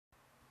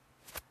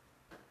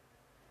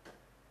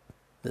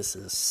This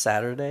is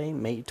Saturday,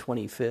 May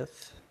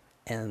 25th,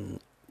 and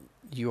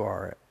you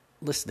are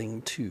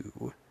listening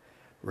to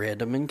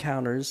Random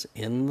Encounters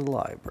in the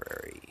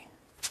Library.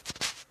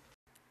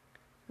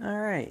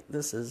 Alright,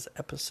 this is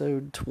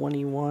episode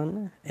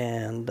 21,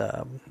 and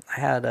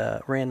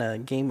I ran a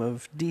game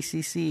of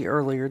DCC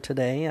earlier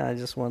today, and I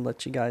just want to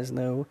let you guys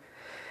know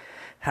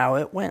how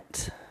it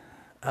went.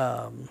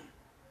 I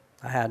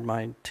had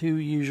my two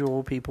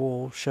usual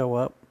people show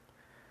up.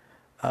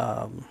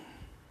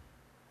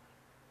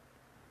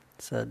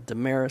 It's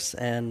Damaris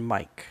and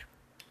Mike.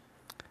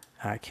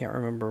 I can't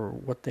remember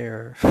what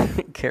their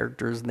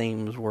characters'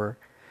 names were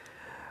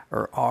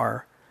or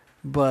are,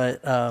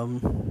 but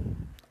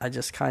I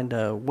just kind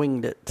of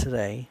winged it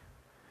today.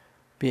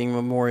 Being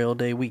Memorial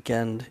Day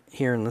weekend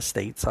here in the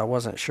States, I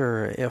wasn't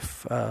sure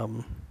if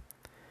both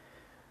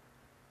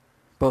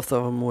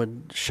of them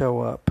would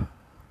show up,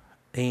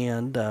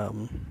 and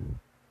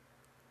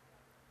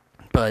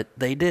but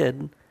they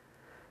did.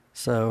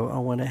 So I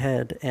went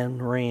ahead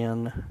and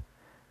ran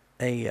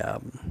a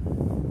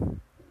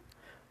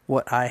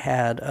what I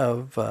had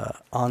of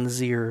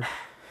Anzir.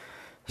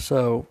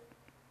 So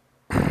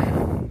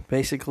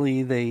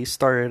basically they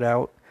started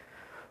out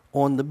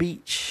on the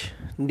beach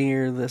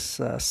near this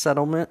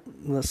settlement,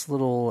 this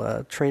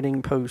little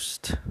trading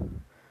post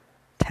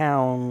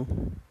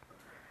town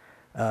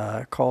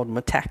called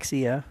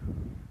Metaxia.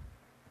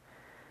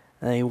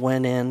 And they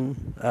went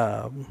in,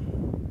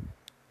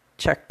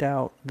 checked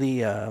out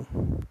the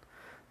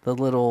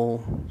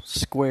little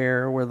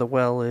square where the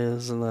well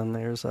is, and then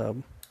there's a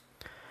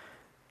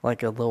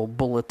little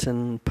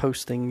bulletin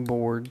posting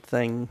board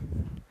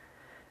thing.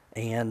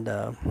 And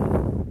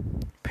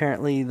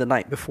apparently the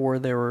night before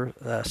there were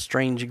a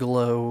strange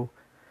glow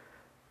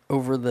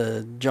over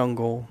the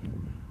jungle,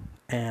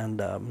 and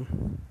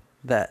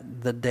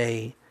that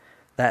day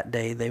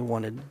they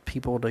wanted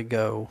people to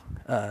go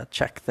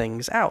check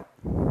things out.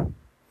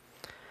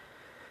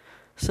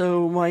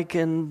 So Mike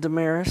and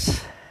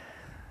Damaris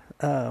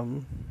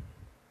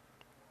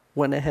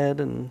went ahead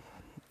and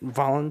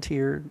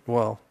volunteered.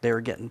 Well, they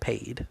were getting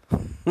paid.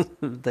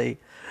 They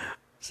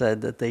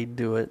said that they'd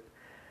do it.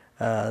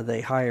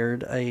 They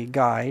hired a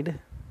guide,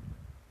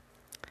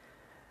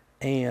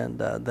 and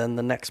then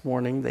the next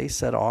morning they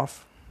set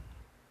off.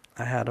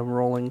 I had them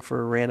rolling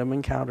for random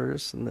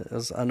encounters, and it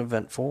was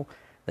uneventful.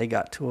 They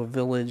got to a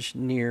village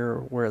near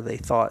where they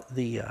thought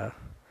the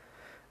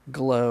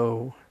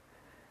glow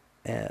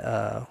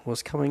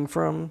was coming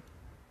from,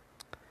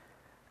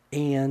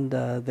 and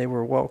they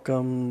were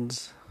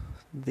welcomed.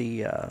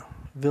 The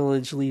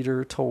village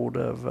leader told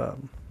of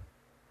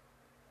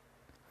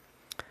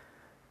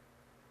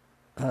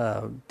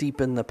deep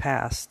in the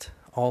past,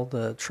 all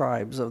the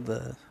tribes of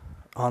the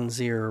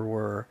Anzir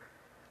were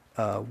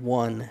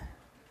one,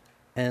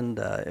 and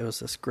it was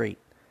this great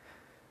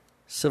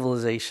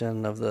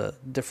civilization of the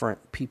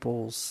different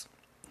peoples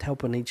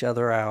helping each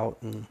other out,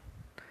 and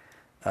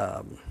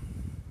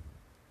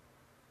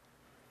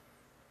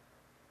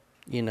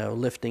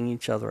lifting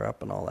each other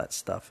up and all that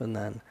stuff. And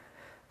then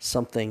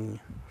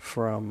something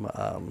from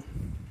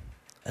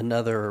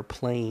another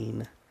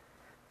plane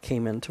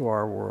came into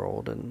our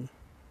world and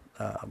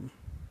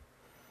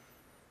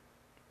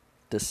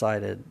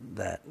decided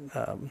that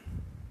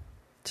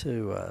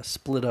to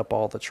split up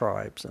all the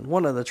tribes. And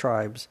one of the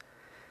tribes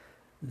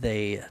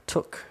they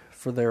took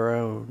for their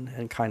own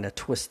and kind of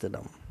twisted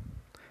them.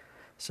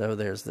 So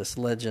there's this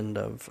legend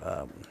of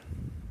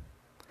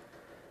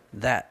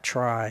that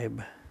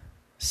tribe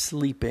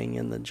sleeping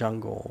in the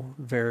jungle,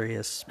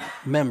 various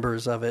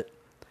members of it.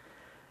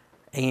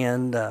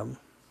 And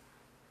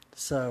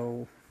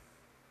so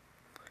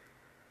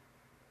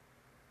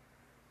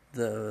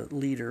the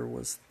leader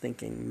was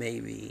thinking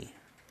maybe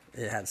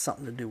it had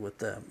something to do with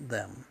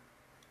them.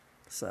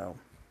 So,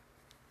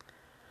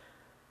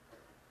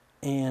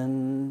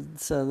 and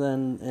so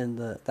then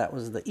that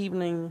was the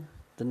evening.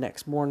 The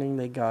next morning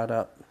they got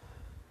up,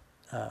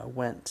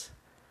 went,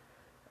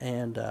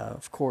 and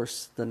of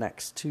course the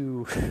next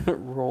two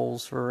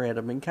rolls for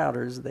random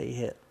encounters they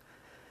hit.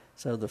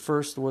 So the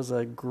first was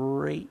a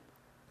great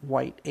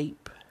white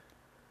ape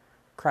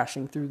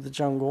crashing through the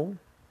jungle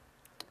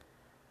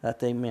that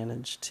they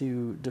managed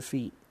to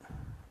defeat.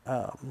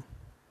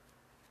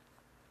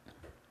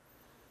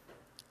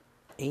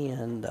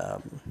 And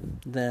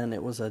then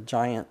it was a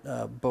giant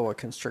boa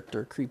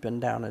constrictor creeping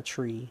down a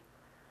tree.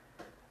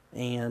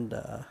 And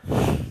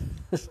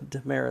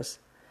Damaris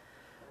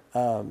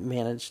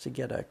managed to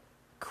get a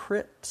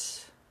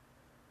crit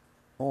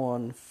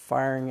on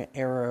firing an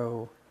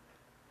arrow,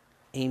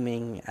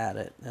 aiming at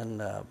it,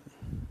 and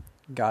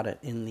got it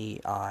in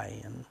the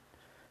eye, and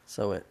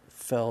so it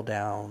fell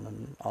down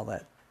and all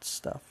that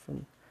stuff.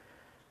 And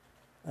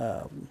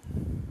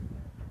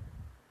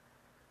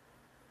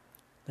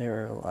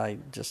I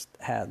just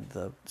had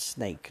the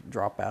snake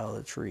drop out of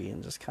the tree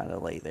and just kind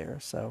of lay there.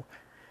 So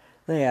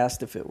they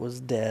asked if it was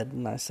dead,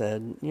 and I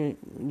said,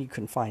 you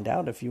can find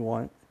out if you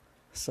want.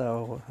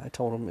 So I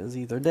told them it was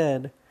either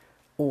dead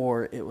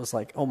or it was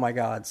like, oh my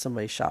God,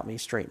 somebody shot me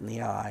straight in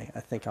the eye. I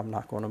think I'm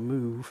not going to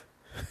move.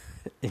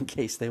 in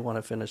case they want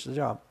to finish the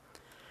job.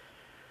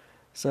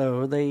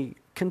 So they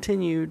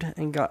continued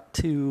and got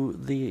to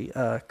the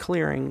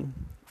clearing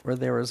where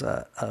there was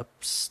a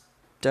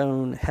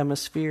stone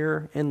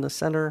hemisphere in the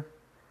center,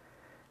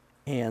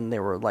 and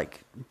there were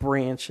like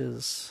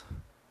branches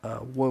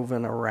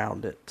woven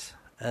around it,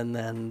 and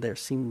then there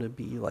seemed to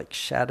be like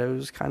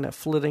shadows kind of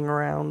flitting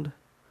around.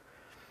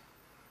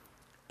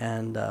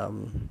 And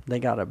they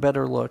got a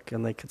better look,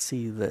 and they could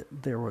see that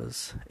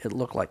it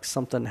looked like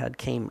something had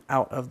came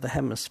out of the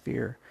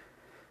hemisphere,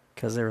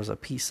 because there was a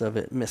piece of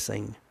it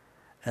missing,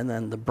 and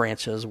then the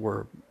branches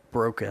were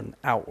broken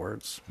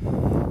outwards.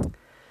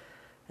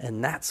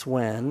 And that's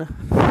when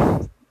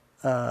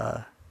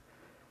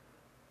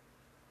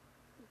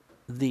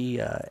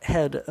the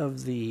head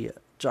of the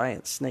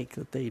giant snake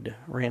that they'd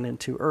ran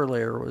into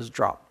earlier was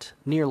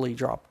nearly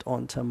dropped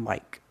onto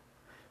Mike.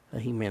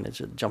 He managed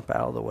to jump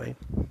out of the way.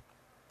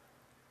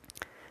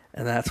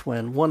 And that's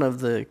when one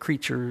of the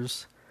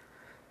creatures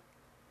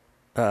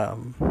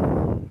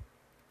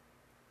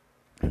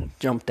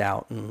jumped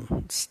out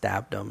and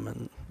stabbed him,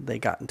 and they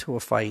got into a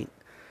fight.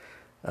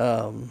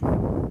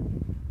 And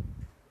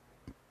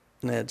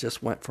it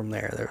just went from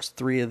there. There's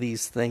 3 of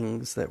these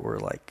things that were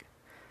like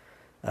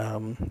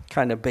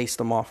kind of based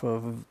them off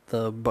of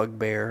the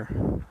bugbear,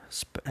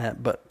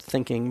 but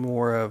thinking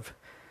more of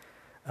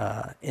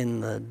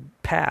in the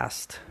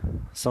past,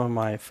 some of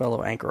my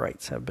fellow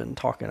anchorites have been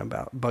talking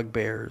about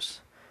bugbears.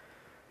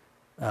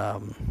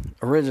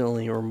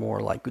 Originally were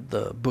more like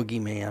the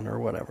boogeyman or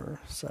whatever.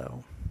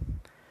 So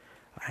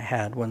I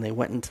had, when they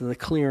went into the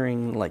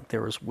clearing, like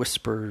there was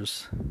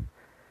whispers,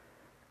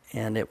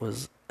 and it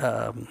was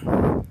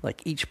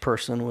like each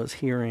person was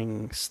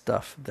hearing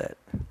stuff that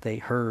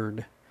they've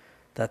heard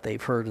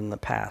in the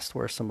past,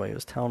 where somebody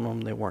was telling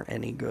them they weren't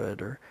any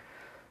good, or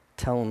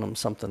telling them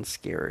something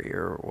scary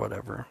or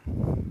whatever.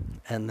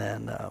 And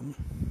then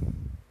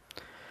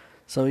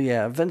so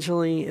yeah,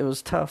 eventually it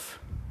was tough,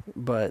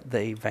 but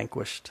they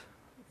vanquished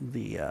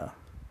the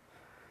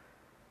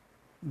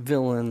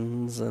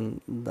villains,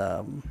 and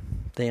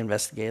they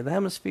investigated the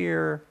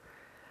hemisphere,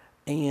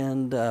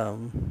 and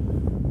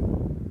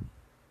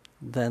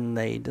then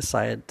they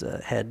decided to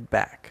head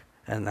back,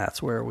 and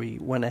that's where we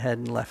went ahead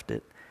and left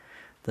it.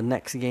 The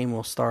next game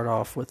will start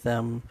off with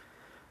them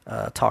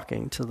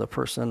talking to the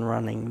person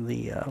running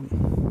the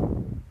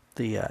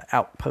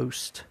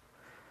outpost,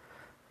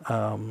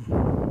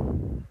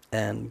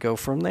 and go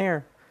from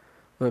there.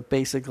 But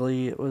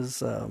basically, it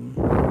was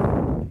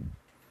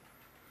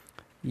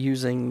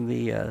using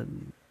the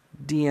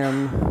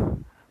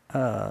DM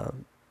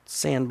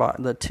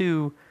sandbox, the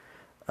 2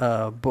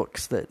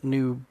 books that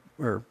New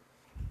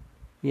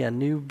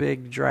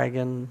Big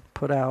Dragon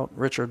put out,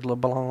 Richard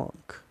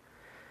LeBlanc.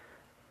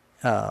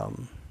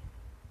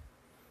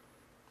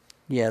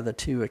 The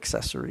 2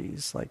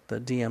 accessories, like the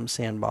DM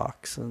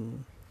sandbox,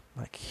 and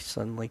like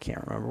suddenly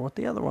can't remember what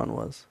the other one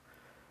was.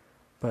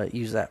 But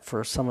use that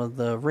for some of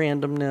the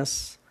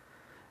randomness.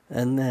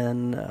 And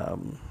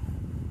then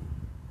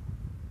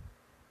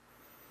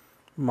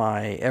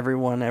my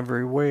Everyone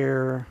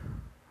Everywhere,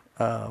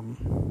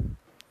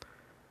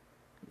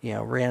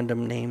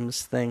 random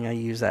names thing, I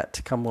use that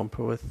to come up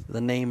with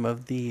the name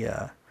of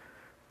the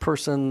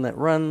person that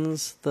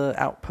runs the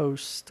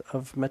outpost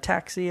of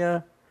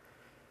Metaxia,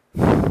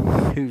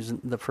 whose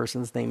the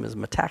person's name is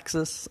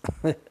Metaxas.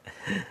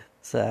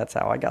 So that's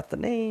how I got the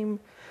name.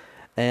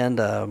 And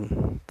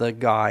the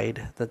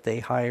guide that they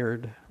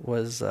hired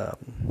was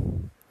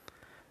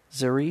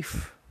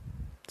Zarif.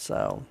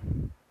 So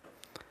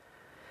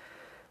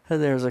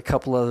there's a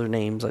couple other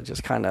names I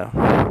just kind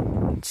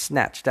of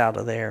snatched out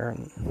of there,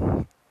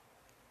 and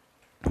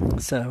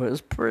so it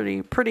was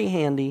pretty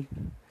handy.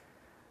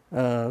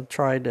 Haven't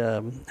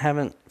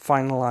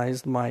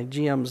finalized my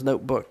GM's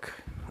notebook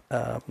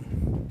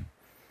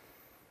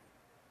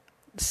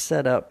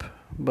setup,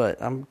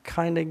 but I'm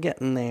kind of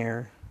getting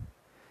there.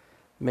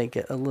 Make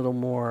it a little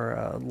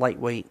more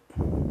lightweight,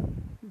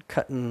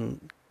 trying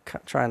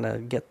to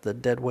get the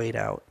dead weight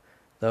out.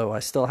 Though I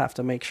still have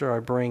to make sure I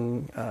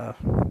bring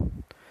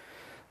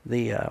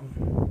the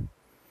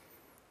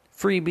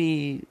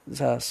freebie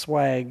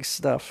swag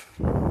stuff.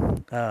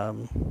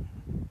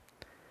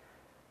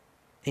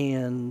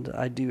 And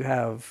I do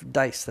have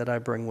dice that I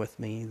bring with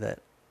me that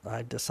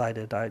I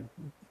decided I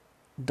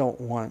don't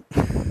want.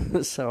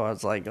 So I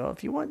was like, oh,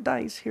 if you want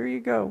dice, here you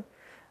go.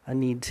 I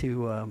need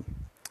to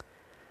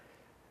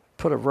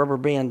put a rubber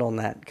band on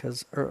that,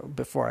 because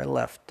before I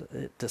left,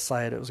 it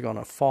decided it was going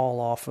to fall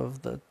off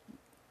of the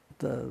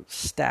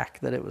stack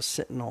that it was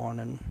sitting on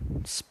and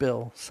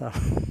spill. So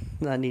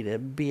I need to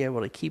be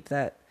able to keep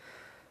that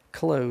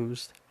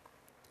closed.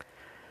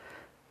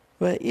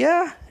 But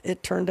yeah,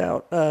 it turned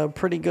out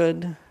pretty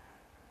good.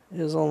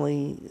 It was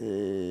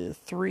only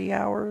 3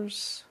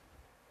 hours.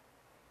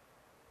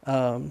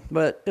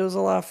 But it was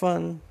a lot of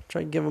fun.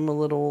 Try to give them a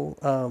little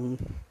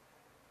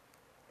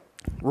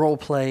role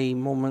play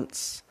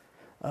moments.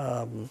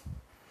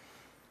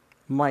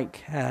 Mike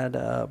had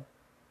a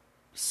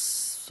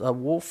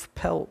wolf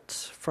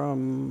pelt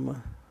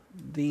from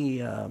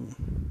the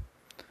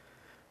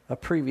a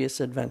previous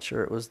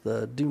adventure. It was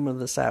the Doom of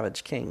the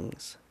Savage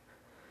Kings,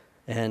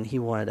 and he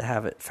wanted to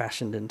have it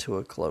fashioned into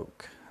a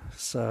cloak.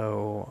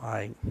 So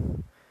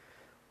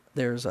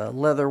there's a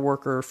leather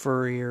worker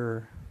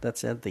furrier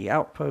that's at the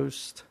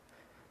outpost,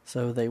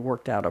 so they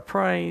worked out a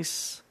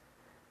price,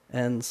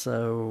 and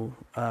so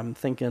I'm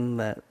thinking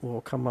that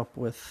we'll come up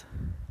with,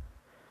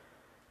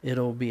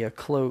 it'll be a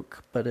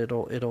cloak, but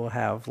it'll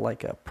have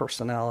like a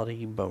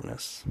personality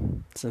bonus,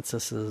 since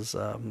this is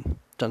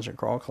Dungeon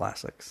Crawl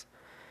Classics.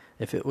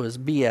 If it was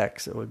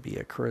BX, it would be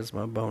a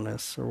charisma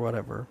bonus or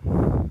whatever.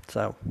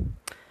 So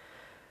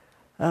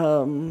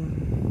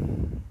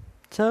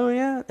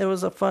yeah, it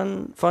was a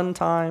fun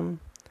time,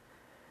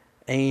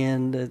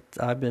 and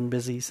I've been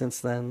busy since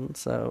then,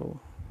 so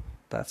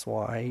that's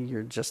why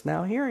you're just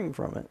now hearing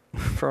from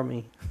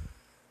me.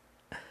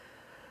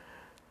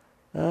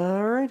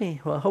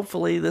 Alrighty, well,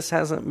 hopefully this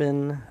hasn't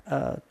been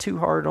too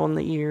hard on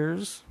the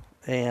ears,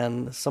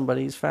 and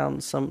somebody's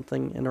found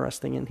something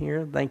interesting in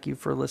here. Thank you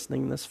for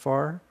listening this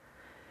far.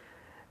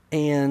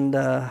 And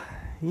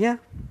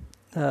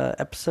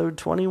episode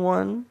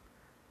 21,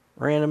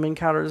 Random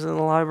Encounters in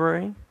the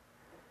Library,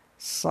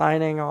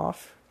 signing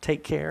off.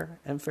 Take care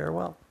and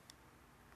farewell.